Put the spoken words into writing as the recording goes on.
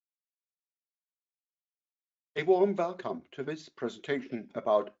A warm welcome to this presentation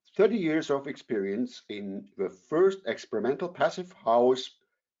about 30 years of experience in the first experimental passive house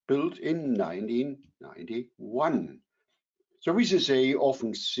built in 1991. So this is a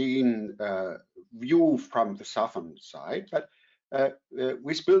often seen view from the southern side, but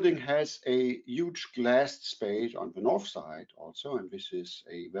this building has a huge glassed space on the north side also, and this is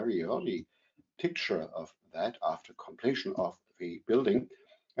a very early picture of that after completion of the building.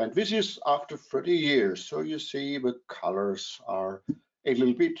 And this is after 30 years. So you see the colors are a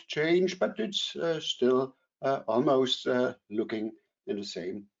little bit changed, but it's still almost looking in the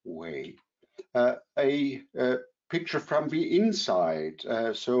same way. A picture from the inside.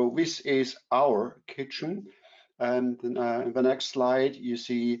 So this is our kitchen. And in the next slide, you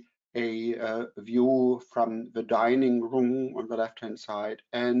see a view from the dining room on the left-hand side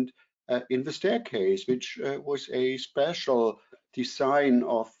and in the staircase, which was a special design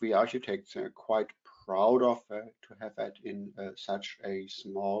of the architects. Quite proud of to have that in such a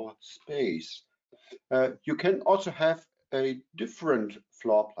small space. You can also have a different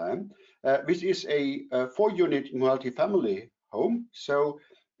floor plan. This is a, 4-unit multifamily home. So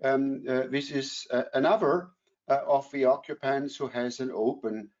this is another of the occupants who has an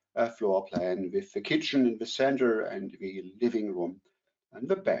open floor plan with the kitchen in the center and the living room in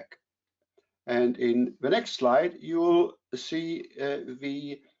the back. And in the next slide, you'll see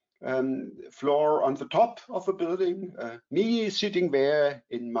the floor on the top of the building, me sitting there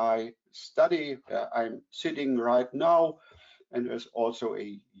in my study where I'm sitting right now, and there's also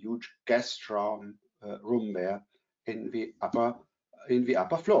a huge guest room there in the upper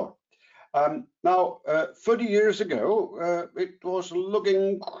floor. Now, 30 years ago, it was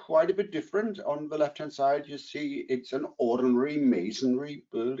looking quite a bit different. On the left-hand side, you see it's an ordinary masonry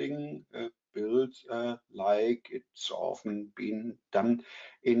building built like it's often been done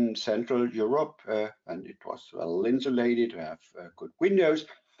in Central Europe, and it was well insulated, to have good windows.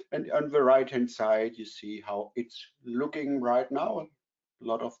 And on the right-hand side, you see how it's looking right now. A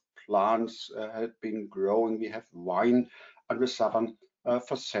lot of plants have been growing. We have vine on the southern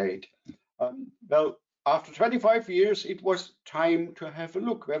facade. Well, after 25 years, it was time to have a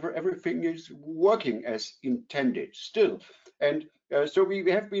look whether everything is working as intended still. And so we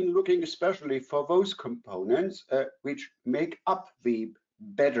have been looking especially for those components which make up the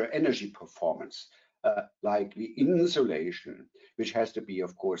better energy performance, like the insulation, which has to be,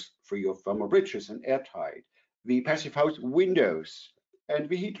 of course, free of thermal bridges and airtight, the passive house windows, and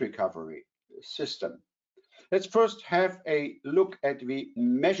the heat recovery system. Let's first have a look at the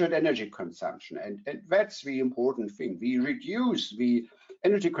measured energy consumption, and that's the important thing. We reduce the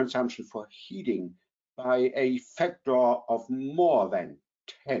energy consumption for heating by a factor of more than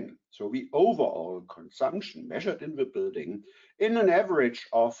 10. So the overall consumption measured in the building in an average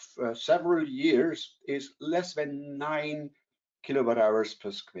of several years is less than 9 kilowatt hours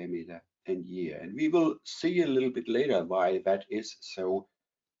per square meter and year. And we will see a little bit later why that is so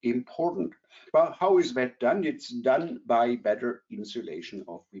important. Well, how is that done? It's done by better insulation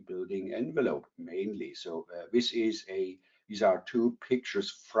of the building envelope mainly. So these are two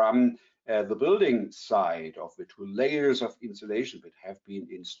pictures from the building side of the two layers of insulation that have been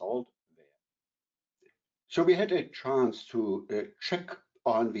installed there. So we had a chance to check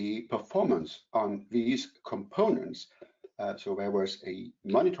on the performance on these components. So there was a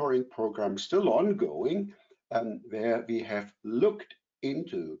monitoring program still ongoing where we have looked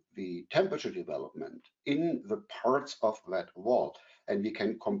into the temperature development in the parts of that wall. And we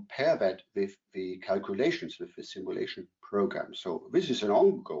can compare that with the calculations with the simulation program. So this is an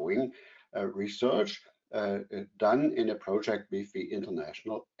ongoing research done in a project with the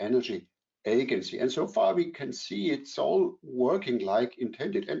International Energy Agency. And so far we can see it's all working like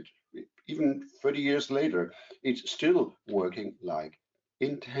intended. And even 30 years later, it's still working like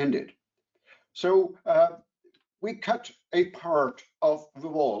intended. So we cut a part of the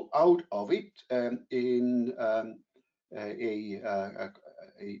wall out of it in a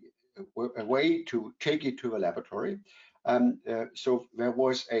way to take it to the laboratory. So there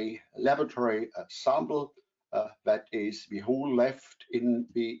was a laboratory sample that is the hole left in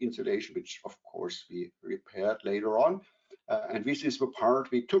the insulation, which of course we repaired later on. And this is the part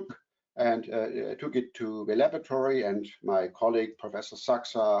we took and took it to the laboratory, and my colleague Professor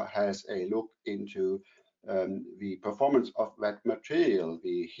Saxa has a look into the performance of that material,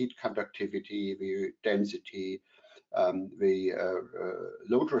 the heat conductivity, the density, the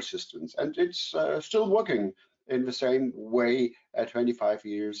load resistance, and it's still working in the same way 25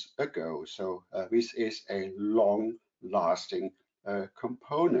 years ago. So this is a long-lasting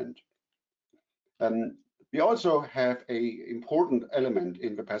component. We also have an important element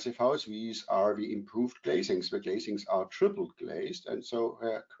in the passive house. These are the improved glazings. The glazings are triple glazed, and so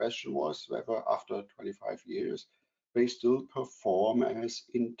the question was whether after 25 years they still perform as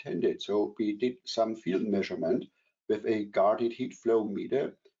intended. So we did some field measurement with a guarded heat flow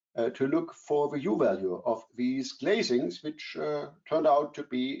meter to look for the U value of these glazings, which turned out to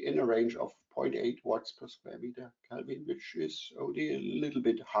be in a range of 0.8 watts per square meter Kelvin, which is only a little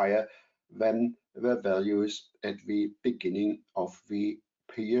bit higher than the values at the beginning of the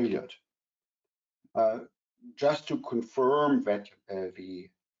period. Just to confirm that the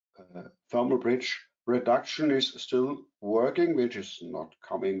thermal bridge reduction is still working, which is not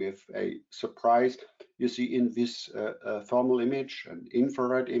coming with a surprise. You see in this thermal image, an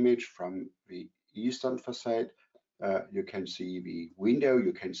infrared image from the eastern facade. You can see the window,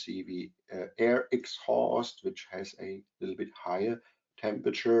 you can see the air exhaust, which has a little bit higher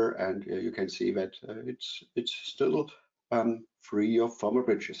temperature, and you can see that it's still free of thermal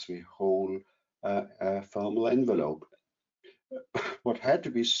bridges, the whole thermal envelope. What had to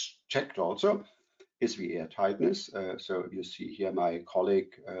be checked also is the air tightness. So you see here my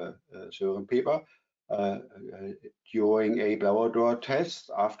colleague Sören Peber during a blower door test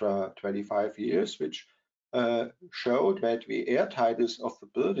after 25 years, which showed that the air tightness of the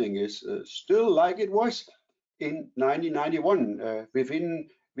building is still like it was in 1991 within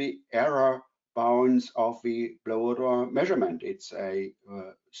the error bounds of the blower door measurement. It's a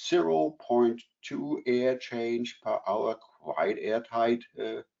 0.2 air change per hour, quite airtight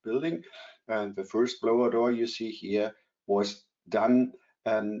building. And the first blower door you see here was done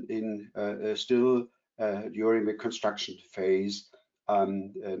still during the construction phase.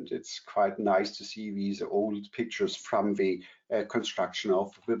 And it's quite nice to see these old pictures from the construction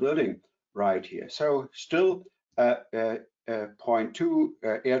of the building right here. So still 0.2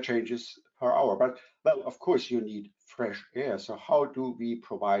 air changes per hour. But well, of course, you need fresh air. So how do we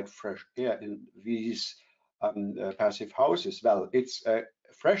provide fresh air in these passive houses? Well, it's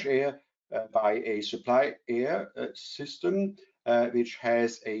fresh air by a supply air system, which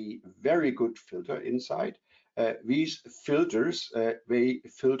has a very good filter inside. These filters, they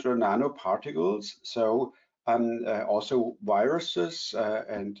filter nanoparticles, so also viruses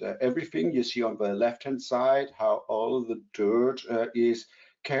and everything you see on the left-hand side, how all the dirt is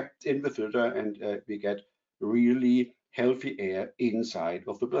kept in the filter, and we get really healthy air inside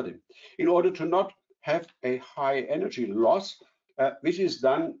of the building. In order to not have a high energy loss, which is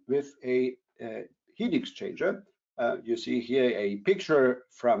done with a heat exchanger. You see here a picture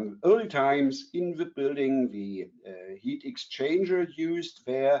from early times in the building, the heat exchanger used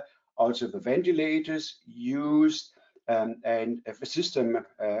there, also the ventilators used, and the system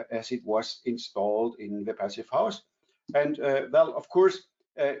as it was installed in the passive house. And well, of course,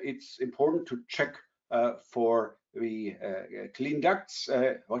 it's important to check for the clean ducts.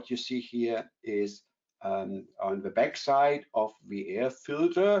 What you see here is on the back side of the air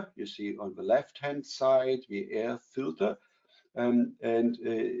filter. You see on the left-hand side the air filter, and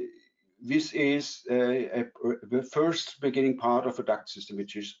this is the first beginning part of a duct system,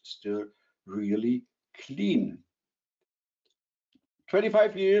 which is still really clean.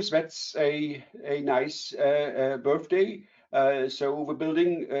 25 years, that's a nice birthday. So the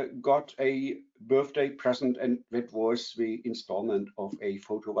building got a birthday present, and that was the installment of a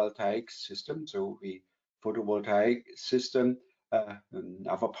photovoltaic system. So the photovoltaic system,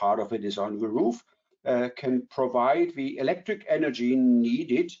 another part of it is on the roof, can provide the electric energy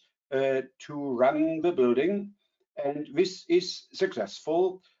needed to run the building. And this is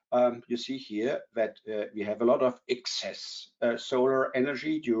successful. You see here that we have a lot of excess solar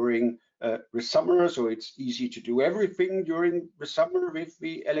energy during the summer, so it's easy to do everything during the summer with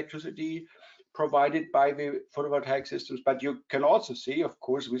the electricity provided by the photovoltaic systems. But you can also see, of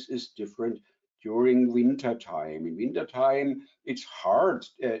course, this is different during winter time. In winter time, it's hard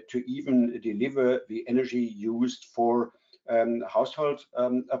to even deliver the energy used for household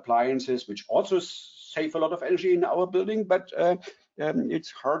appliances, which also save a lot of energy in our building, but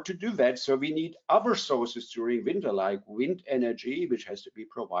it's hard to do that. So we need other sources during winter, like wind energy, which has to be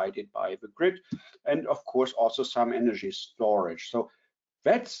provided by the grid, and of course also some energy storage. So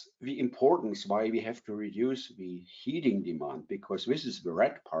that's the importance why we have to reduce the heating demand, because this is the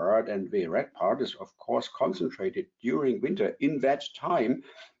red part, and the red part is of course concentrated during winter, in that time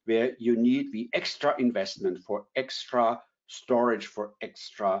where you need the extra investment for extra storage, for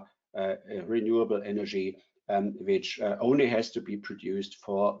extra renewable energy, which only has to be produced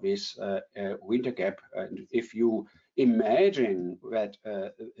for this winter gap. And if you imagine that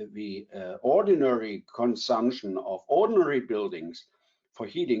the ordinary consumption of ordinary buildings for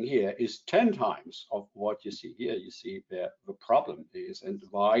heating here is 10 times of what you see here. You see where the problem is and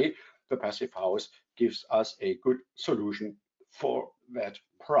why the passive house gives us a good solution for that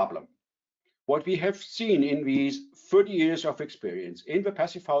problem. What we have seen in these 30 years of experience in the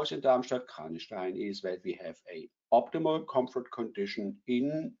passive house in Darmstadt-Kranichstein is that we have a optimal comfort condition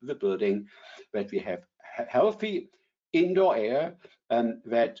in the building, that we have healthy indoor air, and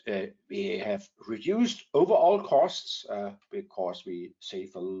that we have reduced overall costs because we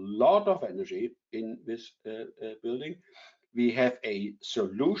save a lot of energy in this building. We have a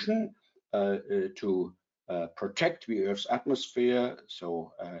solution to protect the Earth's atmosphere,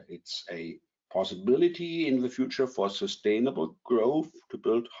 so it's a possibility in the future for sustainable growth to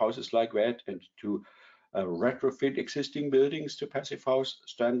build houses like that and to retrofit existing buildings to passive house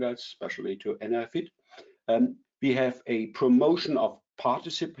standards, especially to NFIT. We have a promotion of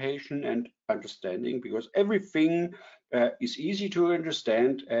participation and understanding because everything is easy to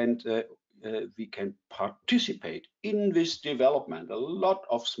understand and we can participate in this development. A lot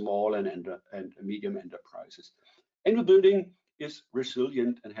of small and medium enterprises. And the building is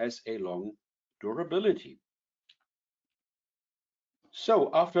resilient and has a long durability.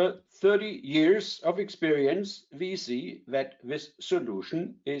 So after 30 years of experience, we see that this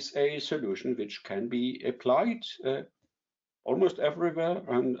solution is a solution which can be applied almost everywhere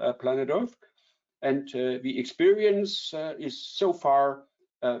on planet Earth. And the experience is so far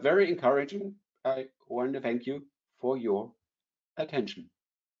very encouraging. I want to thank you for your attention.